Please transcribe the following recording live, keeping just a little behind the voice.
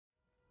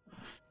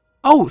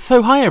Oh,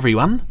 so hi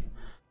everyone.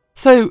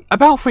 So,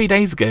 about 3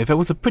 days ago, there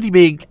was a pretty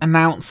big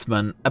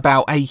announcement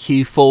about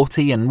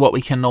AQ40 and what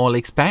we can all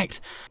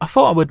expect. I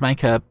thought I would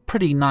make a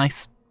pretty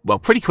nice, well,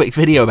 pretty quick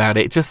video about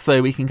it, just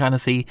so we can kind of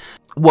see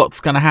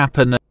what's going to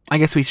happen. I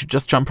guess we should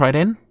just jump right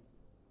in.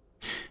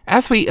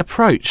 As we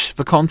approach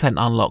the content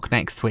unlock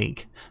next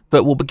week,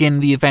 that will begin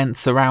the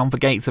events around the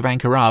gates of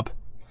Ahn'Qiraj,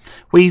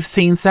 we've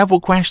seen several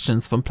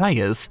questions from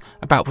players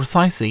about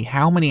precisely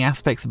how many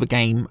aspects of the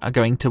game are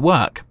going to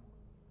work.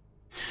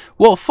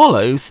 What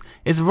follows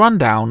is a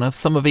rundown of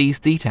some of these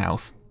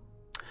details.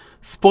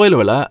 Spoiler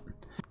alert,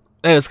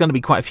 there's going to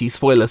be quite a few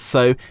spoilers,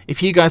 so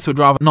if you guys would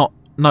rather not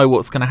know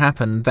what's going to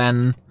happen,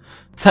 then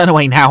turn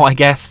away now, I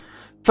guess.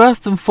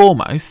 First and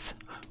foremost,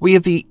 we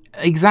have the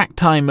exact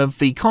time of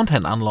the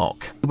content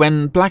unlock.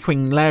 When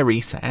Blackwing Lair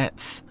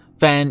resets,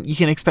 then you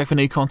can expect the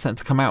new content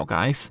to come out,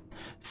 guys.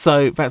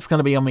 So that's going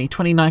to be on the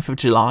 29th of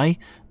July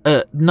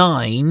at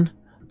 9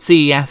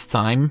 CES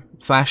time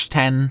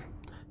 /10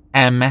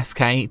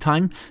 MSK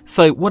time,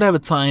 so whatever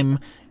time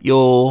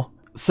your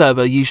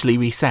server usually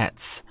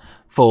resets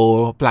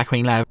for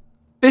Blackwing Lair.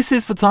 This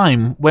is the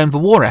time when the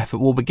war effort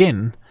will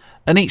begin,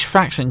 and each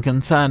faction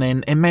can turn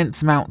in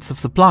immense amounts of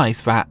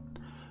supplies that,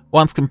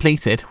 once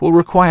completed, will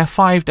require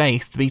 5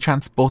 days to be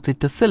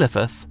transported to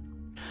Silithus.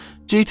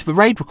 Due to the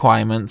raid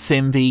requirements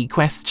in the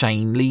quest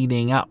chain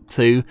leading up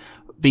to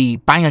the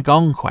A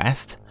Gong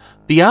quest,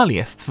 the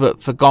earliest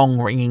that the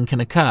gong-ringing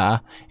can occur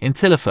in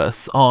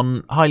Silithus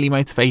on highly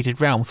motivated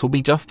realms will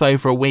be just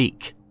over a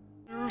week.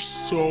 You're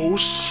so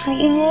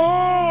slow!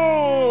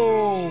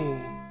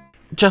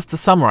 Just to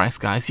summarise,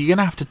 guys, you're going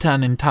to have to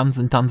turn in tons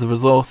and tons of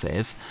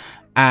resources,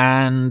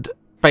 and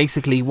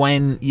basically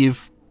when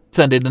you've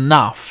turned in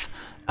enough,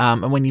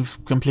 and when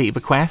you've completed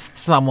the quest,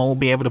 someone will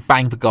be able to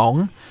bang the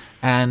gong,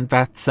 and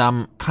that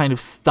kind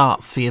of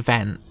starts the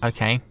event,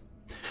 okay?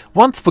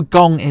 Once the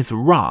gong is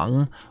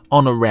rung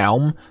on a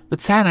realm, the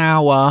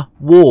 10-hour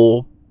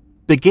war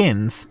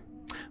begins.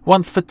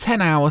 Once the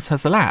 10 hours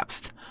has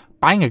elapsed,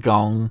 Bang a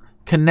Gong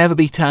can never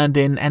be turned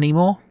in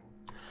anymore.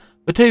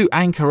 The 2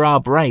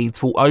 Ahn'Qiraj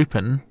raids will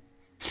open,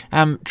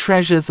 and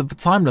Treasures of the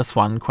Timeless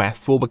One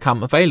quest will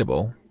become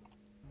available.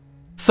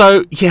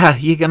 So yeah,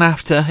 you're going to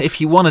have to, if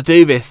you want to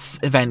do this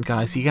event,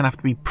 guys, you're going to have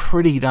to be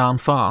pretty darn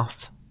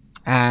fast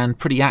and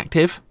pretty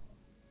active.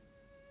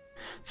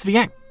 So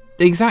the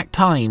exact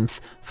times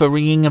for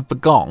ringing of the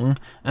gong,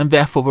 and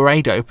therefore the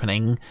raid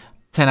opening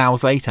 10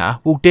 hours later,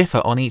 will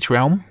differ on each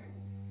realm.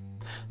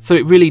 So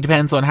it really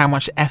depends on how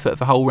much effort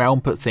the whole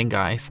realm puts in,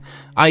 guys.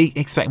 I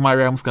expect my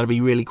realm's going to be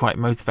really quite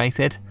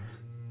motivated.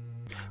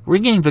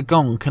 Ringing the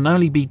gong can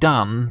only be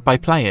done by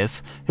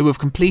players who have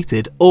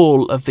completed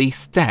all of the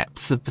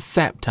steps of the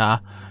Scepter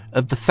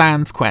of the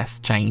Sands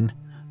quest chain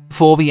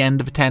before the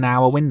end of the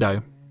 10-hour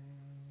window.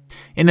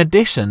 In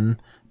addition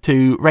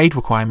to raid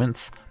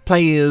requirements,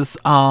 players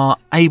are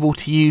able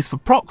to use the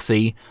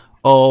proxy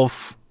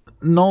of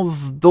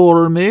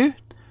Nozdormu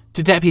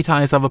to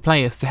deputise other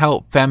players to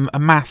help them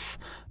amass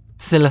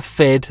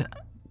Silithid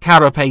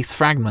carapace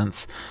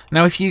fragments.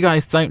 Now, if you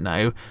guys don't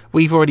know,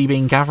 we've already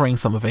been gathering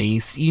some of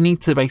these. You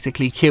need to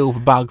basically kill the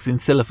bugs in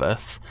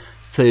Silithus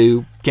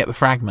to get the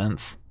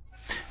fragments.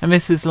 And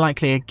this is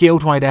likely a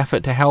guild-wide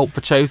effort to help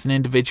the chosen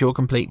individual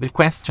complete the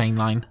quest chain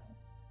line.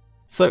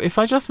 So if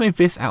I just move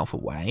this out of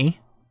the way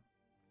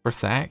for a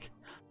sec.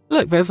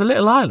 Look, there's a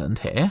little island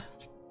here.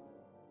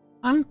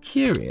 I'm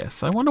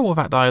curious. I wonder what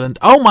that island...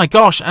 Oh my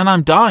gosh, and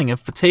I'm dying of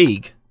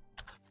fatigue.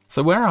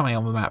 So where am I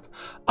on the map?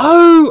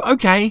 Oh,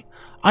 okay.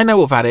 I know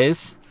what that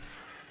is.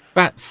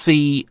 That's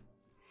the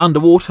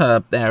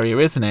underwater area,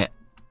 isn't it?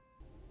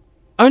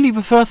 Only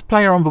the first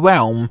player on the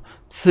realm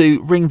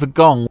to ring the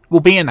gong will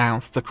be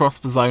announced across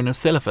the zone of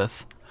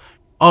Silithus.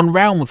 On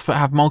realms that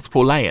have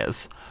multiple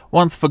layers,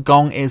 once the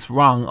gong is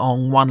rung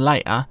on one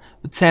layer,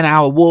 the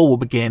 10-hour war will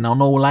begin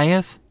on all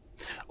layers.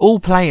 All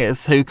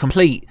players who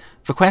complete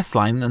the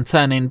questline and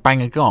turn in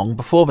Bang a Gong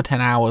before the 10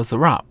 hours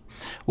are up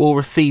will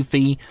receive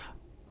the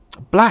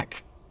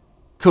Blackwing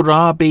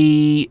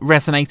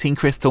Resonating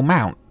Crystal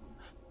Mount.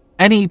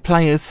 Any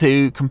players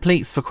who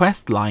completes the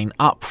questline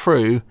up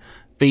through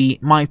the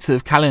Might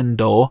of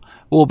Kalendor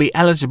will be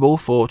eligible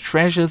for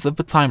Treasures of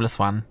the Timeless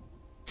One,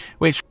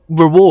 which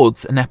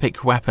rewards an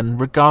epic weapon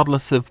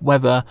regardless of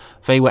whether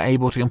they were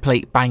able to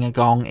complete Bang a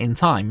Gong in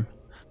time.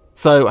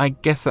 So I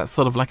guess that's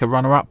sort of like a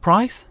runner-up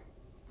prize.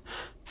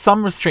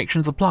 Some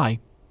restrictions apply.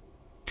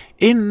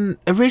 In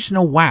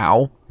original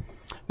WoW,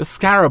 the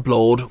Scarab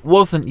Lord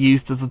wasn't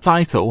used as a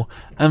title,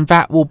 and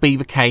that will be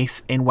the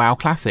case in WoW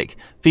Classic.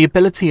 The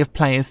ability of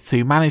players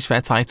to manage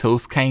their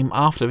titles came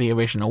after the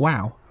original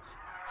WoW.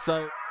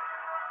 So,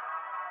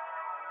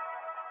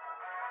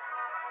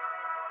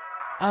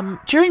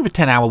 during the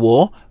 10-hour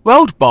war,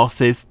 world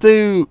bosses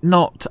do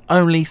not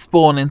only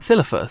spawn in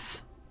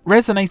Silithus.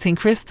 Resonating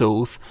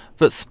crystals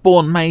that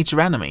spawn major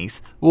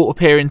enemies will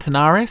appear in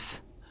Tanaris,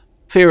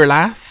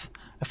 Firalas,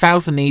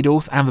 1,000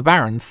 Needles and the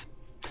Barrens.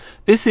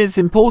 This is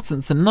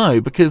important to know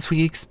because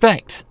we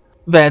expect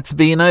there to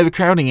be an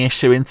overcrowding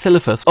issue in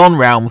Silithus on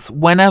realms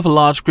whenever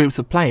large groups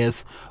of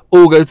players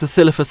all go to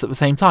Silithus at the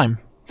same time.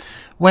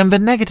 When the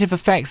negative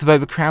effects of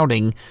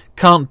overcrowding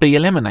can't be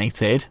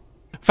eliminated,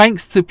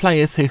 thanks to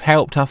players who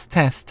helped us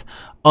test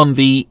on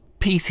the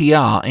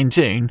PTR in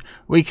June,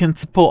 we can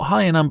support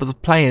higher numbers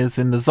of players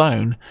in the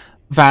zone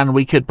than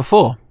we could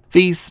before.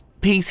 These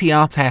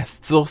PTR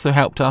tests also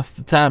helped us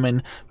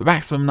determine the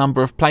maximum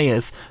number of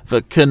players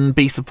that can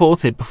be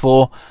supported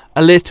before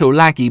a little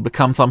laggy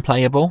becomes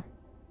unplayable.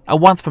 And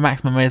once the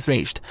maximum is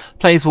reached,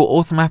 players will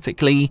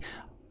automatically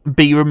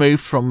be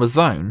removed from the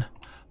zone.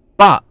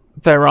 But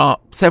there are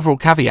several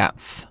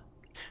caveats.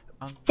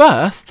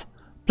 First,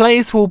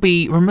 players will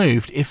be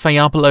removed if they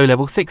are below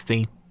level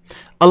 60.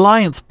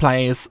 Alliance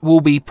players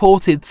will be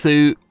ported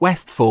to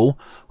Westfall,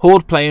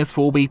 Horde players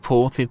will be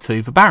ported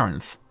to the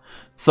Barrens.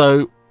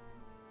 So,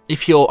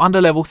 if you're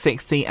under level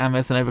 60 and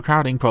there's an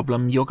overcrowding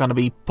problem, you're going to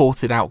be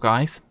ported out,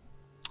 guys.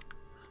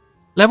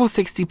 Level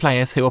 60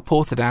 players who are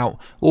ported out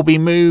will be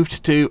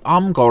moved to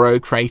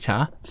Ahn'Qiraj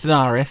Crater,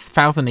 Daenerys,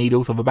 Thousand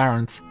Needles, or the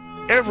Barrens.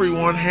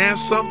 Everyone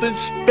has something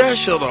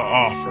special to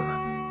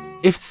offer.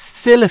 If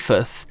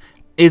Silithus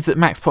is at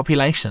max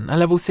population, a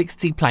level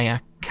 60 player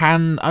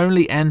can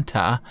only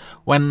enter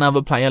when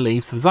another player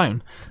leaves the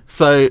zone.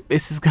 So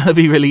this is going to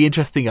be really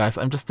interesting, guys.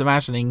 I'm just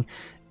imagining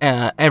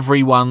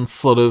everyone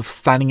sort of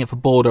standing at the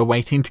border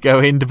waiting to go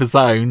into the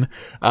zone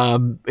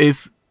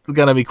is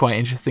going to be quite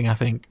interesting, I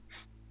think.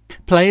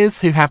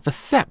 Players who have the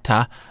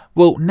Scepter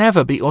will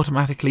never be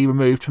automatically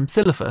removed from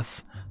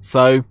Silithus,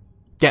 so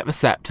get the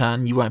Scepter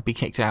and you won't be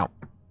kicked out.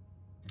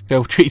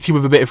 They'll treat you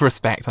with a bit of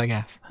respect, I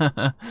guess.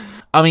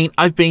 I mean,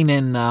 I've been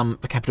in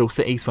the capital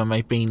cities when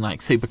they've been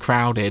like super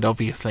crowded,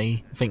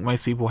 obviously. I think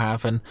most people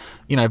have, and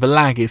you know, the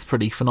lag is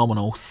pretty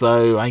phenomenal,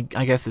 so I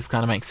guess this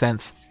kind of makes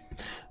sense.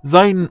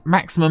 Zone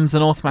maximums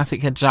and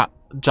automatic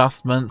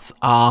adjustments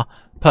are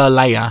per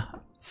layer,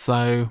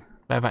 so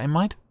bear that in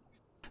mind.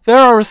 There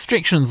are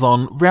restrictions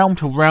on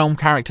realm-to-realm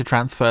character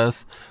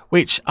transfers,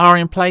 which are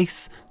in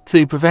place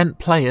to prevent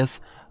players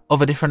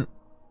of a different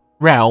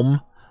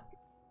realm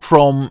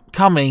from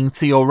coming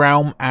to your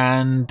realm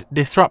and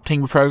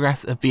disrupting the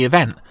progress of the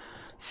event.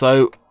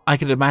 So I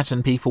could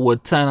imagine people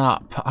would turn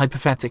up,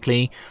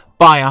 hypothetically,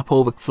 buy up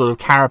all the sort of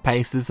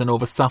carapaces and all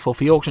the stuff off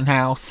the auction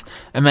house,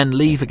 and then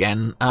leave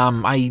again.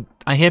 I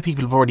hear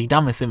people have already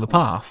done this in the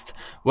past,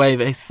 where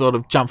they sort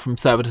of jump from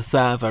server to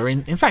server.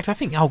 In fact, I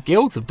think whole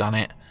guilds have done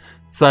it.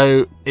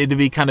 So it'd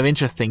be kind of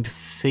interesting to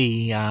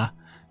see how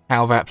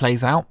that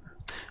plays out.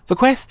 The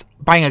quest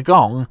Bang a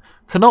Gong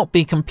cannot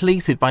be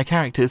completed by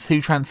characters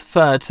who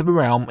transferred to the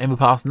realm in the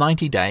past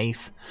 90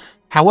 days.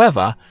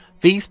 However,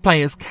 these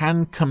players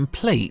can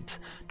complete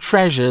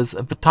Treasures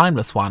of the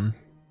Timeless One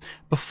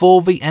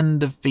before the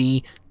end of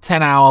the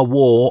 10-hour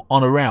war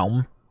on a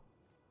realm.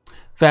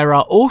 There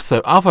are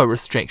also other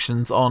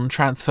restrictions on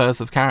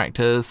transfers of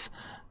characters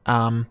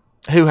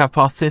who have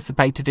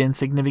participated in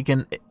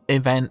significant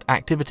event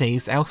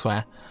activities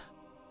elsewhere.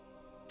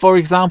 For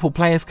example,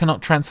 players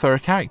cannot transfer a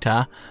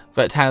character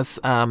that has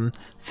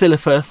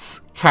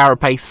Silithus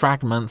carapace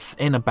fragments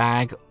in a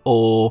bag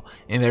or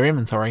in their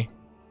inventory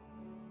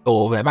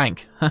or their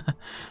bank.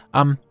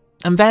 And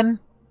then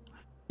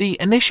the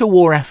initial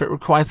war effort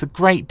requires a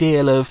great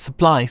deal of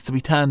supplies to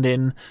be turned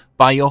in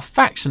by your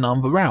faction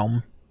on the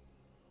realm.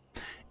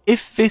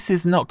 If this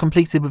is not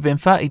completed within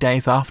 30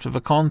 days after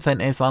the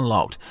content is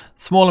unlocked,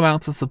 small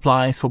amounts of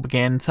supplies will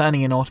begin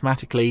turning in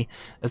automatically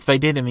as they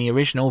did in the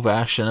original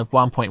version of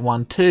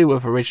 1.12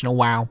 of original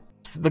WoW.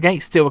 The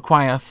gates still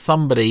require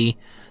somebody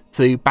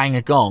to bang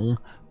a gong,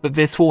 but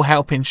this will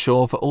help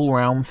ensure that all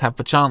realms have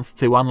the chance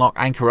to unlock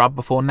Ahn'Qiraj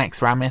before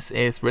Naxxramas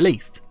is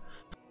released.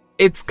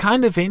 It's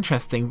kind of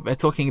interesting, they're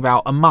talking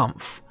about a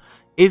month.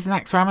 Is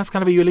Naxxramas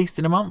going to be released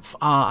in a month?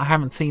 I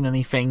haven't seen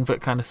anything that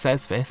kind of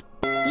says this.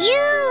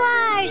 You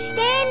are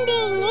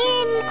standing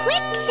in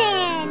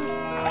quicksand.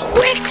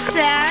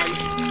 Quicksand?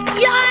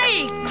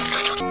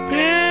 Yikes!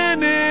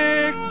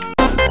 Panic!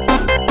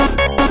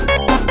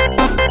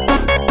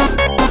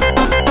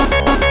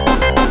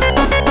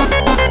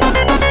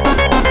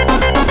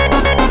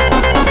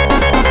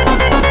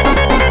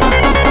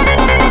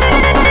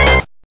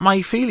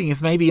 My feeling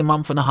is maybe a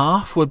month and a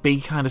half would be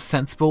kind of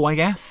sensible, I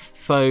guess.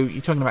 So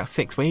you're talking about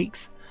 6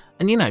 weeks.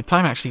 And you know,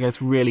 time actually goes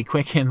really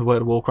quick in the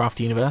World of Warcraft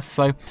universe,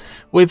 so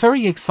we're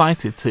very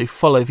excited to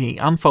follow the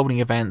unfolding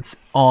events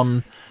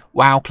on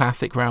WoW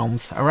Classic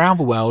realms around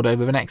the world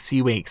over the next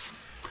few weeks.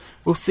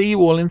 We'll see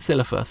you all in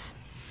Silithus.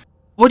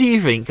 What do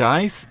you think,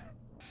 guys?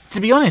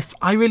 To be honest,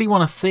 I really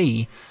want to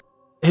see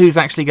who's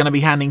actually going to be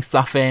handing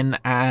stuff in,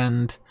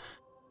 and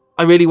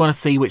I really want to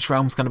see which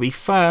realm's going to be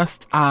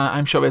first.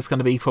 I'm sure there's going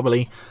to be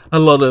probably a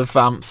lot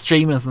of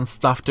streamers and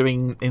stuff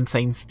doing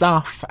insane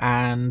stuff,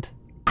 and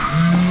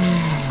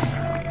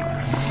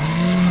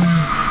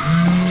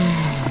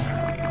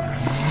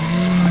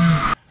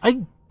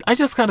I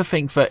just kind of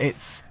think that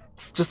it's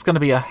just going to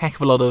be a heck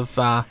of a lot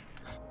of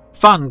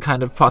fun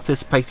kind of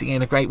participating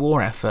in a great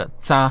war effort.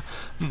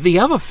 The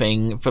other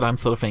thing that I'm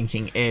sort of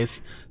thinking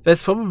is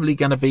there's probably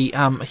going to be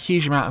a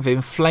huge amount of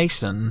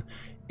inflation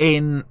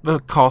in the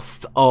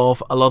cost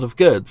of a lot of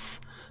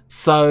goods.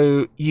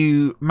 So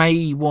you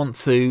may want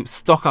to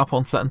stock up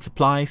on certain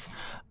supplies.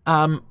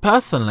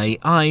 Personally,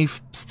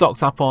 I've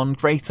stocked up on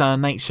greater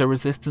nature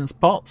resistance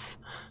pots,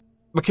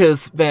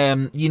 because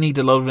then you need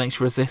a lot of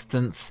nature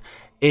resistance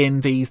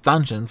in these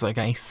dungeons,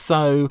 okay?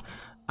 So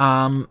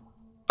I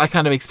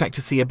kind of expect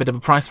to see a bit of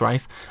a price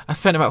rise. I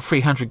spent about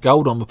 300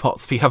 gold on the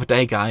pots the other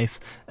day, guys,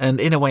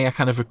 and in a way I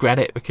kind of regret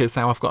it, because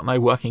now I've got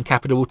no working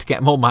capital to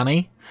get more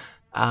money.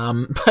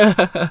 But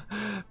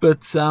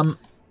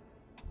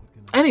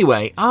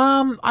anyway,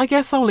 I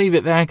guess I'll leave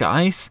it there,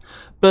 guys.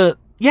 But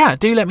yeah,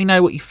 do let me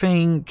know what you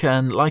think,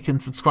 and like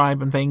and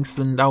subscribe and things,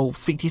 and I'll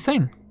speak to you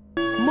soon.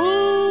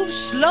 Move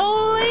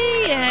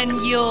slowly and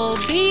you'll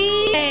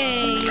be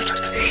a...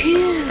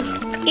 Phew.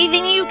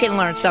 Even you can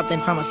learn something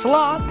from a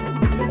sloth.